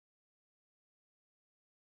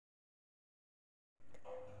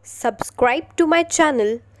subscribe to my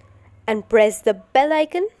channel and press the bell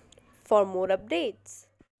icon for more updates.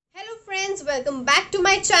 Hello friends, welcome back to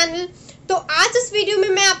my channel. तो आज इस video में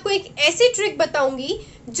मैं आपको एक ऐसी ट्रिक बताऊंगी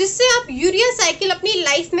जिससे आप यूरिया साइकिल अपनी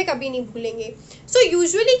लाइफ में कभी नहीं भूलेंगे। सो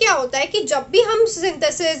यूजुअली क्या होता है कि जब भी हम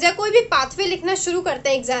सिंथेसिस या कोई भी पाथवे लिखना शुरू करते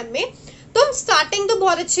हैं एग्जाम में, तो हम स्टार्टिंग तो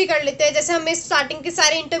बहुत अच्छी कर लेते हैं, जैसे हमें स्टार्टिंग के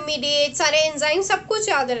सारे इंटरमीडिएट, सारे एंजाइम सब कुछ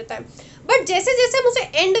याद रहता है। बट जैसे जैसे हम उसे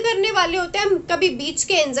एंड करने वाले होते हैं, हम कभी बीच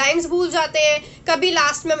के एंजाइम्स भूल जाते हैं, कभी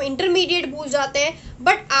लास्ट में हम इंटरमीडिएट भूल जाते हैं।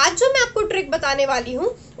 बट आज जो मैं आपको ट्रिक बताने वाली हूँ,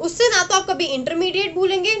 उससे ना तो आप कभी इंटरमीडिएट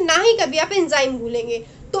भूलेंगे, ना ही कभी आप एंजाइम भूलेंगे।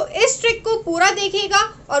 तो इस ट्रिक को पूरा देखिएगा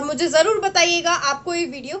और मुझे जरूर बताइएगा आपको ये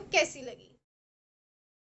वीडियो कैसी लगी।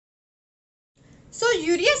 सो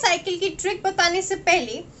यूरिया साइकिल की ट्रिक बताने से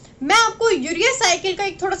पहले मैं आपको यूरिया साइकिल का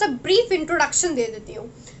एक थोड़ा सा ब्रीफ इंट्रोडक्शन दे देती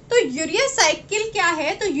हूँ। तो यूरिया साइकिल क्या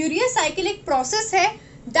है? तो यूरिया साइकिल एक प्रोसेस है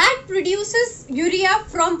that produces urea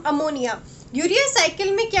from ammonia. Urea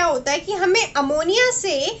cycle में क्या होता है कि हमें अमोनिया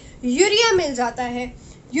से यूरिया मिल जाता है।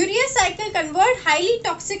 Urea cycle convert highly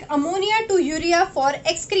toxic ammonia to urea for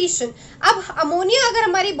excretion. अब अमोनिया अगर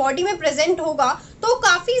हमारी बॉडी में प्रेजेंट होगा तो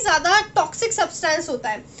काफी ज्यादा टॉक्सिक सब्सटेंस होता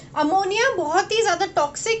है। अमोनिया बहुत ही ज्यादा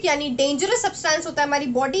टॉक्सिक यानी डेंजरस सब्सटेंस होता है हमारी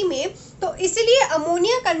बॉडी में, तो इसीलिए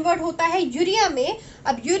अमोनिया कन्वर्ट होता है यूरिया में।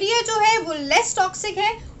 अब यूरिया जो है वो लेस टॉक्सिक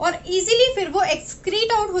है और इजीली फिर वो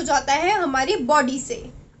एक्सक्रीट आउट हो जाता है हमारी बॉडी से।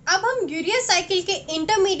 अब हम यूरिया साइकिल के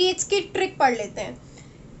इंटरमीडिएट्स की ट्रिक पढ़ लेते हैं।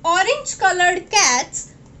 Orange coloured cats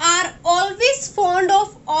are always fond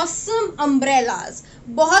of awesome umbrellas.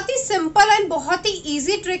 बहुत ही सिंपल एंड बहुत ही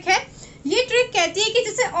इजी ट्रिक है। ये ट्रिक कहती है कि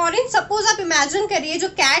जैसे ऑरेंज, सपोज आप इमेजिन करिए जो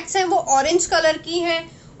कैट्स हैं वो ऑरेंज कलर की हैं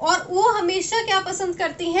और वो हमेशा क्या पसंद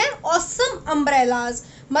करती हैं? Awesome umbrellas.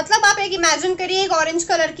 मतलब आप एक इमेजिन करिए एक ऑरेंज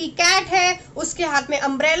कलर की कैट है, उसके हाथ में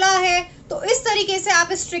अम्ब्रेला है। तो इस तरीके से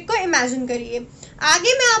आप इस ट्रिक को इमेजिन करिए।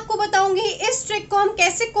 आगे मैं आपको बताऊंगी इस ट्रिक को हम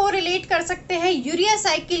कैसे कोरिलेट कर सकते हैं यूरिया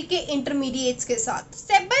साइकिल के इंटरमीडिएट्स के साथ।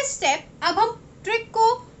 स्टेप बाय स्टेप अब हम ट्रिक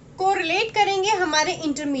को कोरिलेट करेंगे हमारे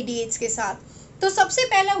इंटरमीडिएट्स के साथ। तो सबसे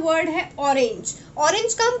पहला वर्ड है ऑरेंज।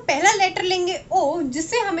 ऑरेंज का हम पहला लेटर लेंगे ओ,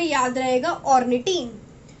 जिससे हमें याद रहेगा ऑर्निटीन।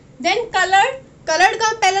 देन कलर्ड, कलर्ड का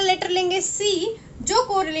हम पहला लेटर लेंगे सी, जो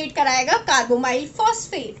कोरिलेट कराएगा कार्बोमाइल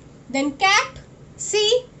फॉस्फेट। देन कैट,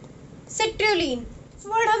 सी, सिट्रुलिन।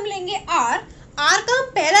 वर्ड हम लेंगे आर, आर का हम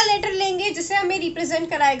पहला लेटर लेंगे जिसे हमें रिप्रेजेंट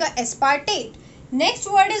कराएगा aspartate. Next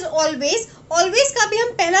word is always, always का भी हम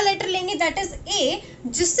पहला लेटर लेंगे दैट इज ए,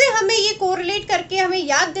 जिससे हमें ये कोरिलेट करके हमें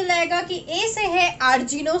याद दिलाएगा कि ए से है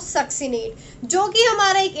आर्जिनोसक्सिनेट, जो कि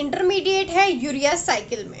हमारा एक इंटरमीडिएट है यूरिया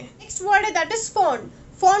साइकिल में। नेक्स्ट वर्ड है दैट इज फॉन्ड,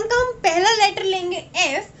 फॉन्ड का हम पहला लेटर लेंगे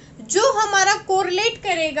एफ, जो हमारा कोरिलेट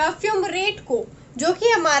करेगा फ्यूमरेट को, जो कि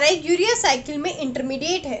हमारा एक यूरिया साइकिल में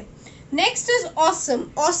इंटरमीडिएट है। नेक्स्ट इज ऑसम,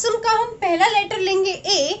 ऑसम का हम पहला लेटर लेंगे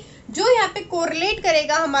ए, जो यहाँ पे कोरिलेट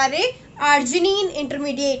करेगा हमारे आर्जिनिन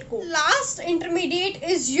इंटरमीडिएट को। Last intermediate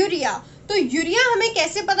is urea. तो यूरिया हमें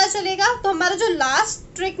कैसे पता चलेगा? तो हमारा जो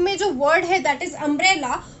लास्ट ट्रिक में जो वर्ड है दैट इज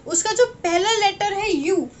अम्ब्रेला, उसका जो पहला लेटर है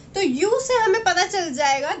यू, तो यू से हमें पता चल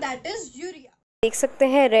जाएगा दैट इज यूरिया। देख सकते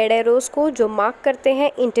हैं रेड एरोज को जो मार्क करते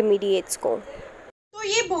हैं इंटरमीडिएट्स को। तो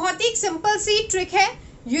ये बहुत ही सिंपल सी ट्रिक है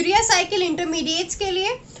यूरिया साइकिल इंटरमीडिएट्स के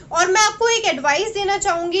लिए। और मैं आपको एक एडवाइस देना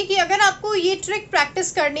चाहूंगी कि अगर आपको ये ट्रिक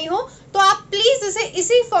प्रैक्टिस करनी हो तो आप प्लीज इसे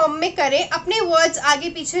इसी फॉर्म में करें, अपने वर्ड्स आगे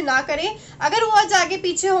पीछे ना करें। अगर वर्ड्स आगे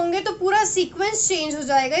पीछे होंगे तो पूरा सीक्वेंस चेंज हो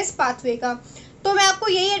जाएगा इस पाथवे का। तो मैं आपको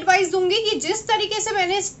यही एडवाइस दूंगी कि जिस तरीके से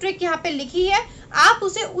मैंने इस ट्रिक यहाँ पे लिखी है, आप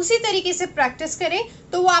उसे उसी तरीके से प्रैक्टिस करें,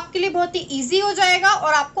 तो वो आपके लिए बहुत ही ईजी हो जाएगा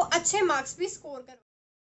और आपको अच्छे मार्क्स भी स्कोर कर।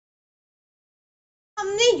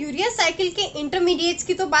 हमने यूरिया साइकिल के इंटरमीडिएट्स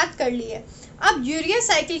की तो बात कर ली है, अब यूरिया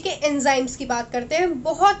साइकिल के एंजाइम्स की बात करते हैं।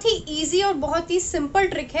 बहुत ही इजी और बहुत ही सिंपल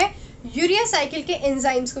ट्रिक है यूरिया साइकिल के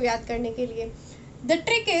एंजाइम्स को याद करने के लिए। The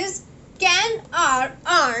trick is can are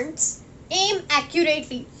ants M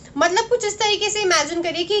accurately. मतलब कुछ इस तरीके से इमेजिन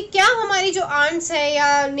करिए कि क्या हमारी जो आंट्स है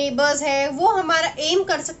या नेबर्स है वो हमारा एम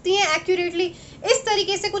कर सकती हैं एक्यूरेटली। इस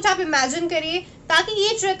तरीके से कुछ आप इमेजिन करिए ताकि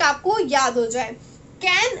ये ट्रिक आपको याद हो जाए।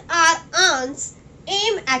 Can are ants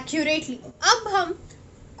M accurately. अब हम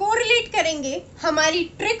कोरिलेट करेंगे हमारी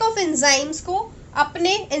ट्रिक ऑफ एंजाइम्स को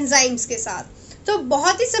अपने एंजाइम्स के साथ। तो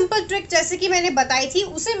बहुत ही सिंपल ट्रिक जैसे कि मैंने बताई थी,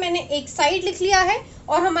 उसे मैंने एक साइड लिख लिया है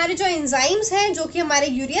और हमारे जो एंजाइम्स हैं जो कि हमारे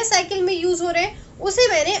यूरिया साइकिल में यूज हो रहे हैं, उसे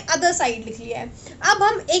मैंने अदर साइड लिख लिया है। अब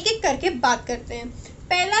हम एक एक करके बात करते हैं।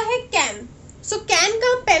 पहला है कैन। सो कैन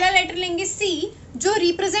का हम पहला लेटर लेंगे सी, जो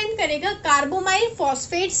रिप्रेजेंट करेगा कार्बोमाइल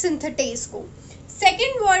फॉस्फेट सिंथेटेज को।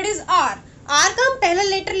 Second word is are, are का हम पहला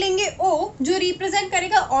लेटर लेंगे ओ, जो रिप्रेजेंट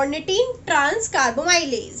करेगा ऑर्निटीन trans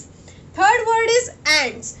कार्बोमाइलेज। Third word is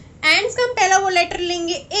ends, ends का हम पहला वो लेटर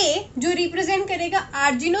लेंगे ए, जो रिप्रेजेंट करेगा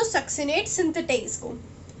आर्जिनोसक्सिनेट सिंथेटेज को।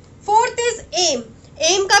 फोर्थ इज एम,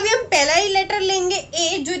 एम का भी हम पहला ही लेटर लेंगे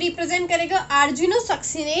ए, जो रिप्रेजेंट करेगा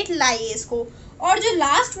आर्जिनोसक्सिनेट लाइएज को। और जो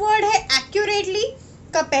लास्ट वर्ड है एक्यूरेटली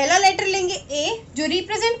का पहला लेटर लेंगे ए, जो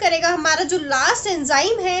रिप्रेजेंट करेगा हमारा जो लास्ट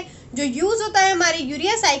एंजाइम है जो यूज होता है हमारे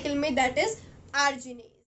यूरिया साइकिल में, दैट इज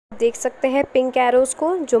आर्जिनेज। देख सकते हैं पिंक एरोज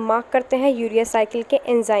को जो मार्क करते हैं यूरिया साइकिल के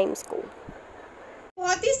एंजाइम्स को।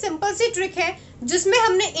 बहुत ही सिंपल सी ट्रिक है जिसमें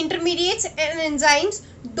हमने इंटरमीडिएट्स एंड एंजाइम्स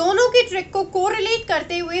दोनों की ट्रिक को कोरिलेट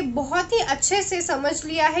करते हुए बहुत ही अच्छे से समझ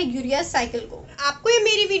लिया है यूरिया साइकिल को। आपको ये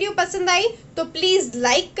मेरी वीडियो पसंद आई तो प्लीज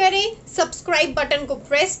लाइक करें, सब्सक्राइब बटन को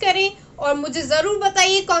प्रेस करें और मुझे जरूर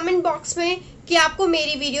बताइए कमेंट बॉक्स में कि आपको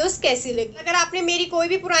मेरी वीडियोस कैसी लगी। अगर आपने मेरी कोई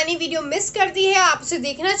भी पुरानी वीडियो मिस कर दी है, आप उसे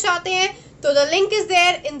देखना चाहते हैं, तो the link is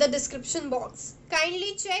there in the description box.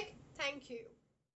 Kindly check. Thank you.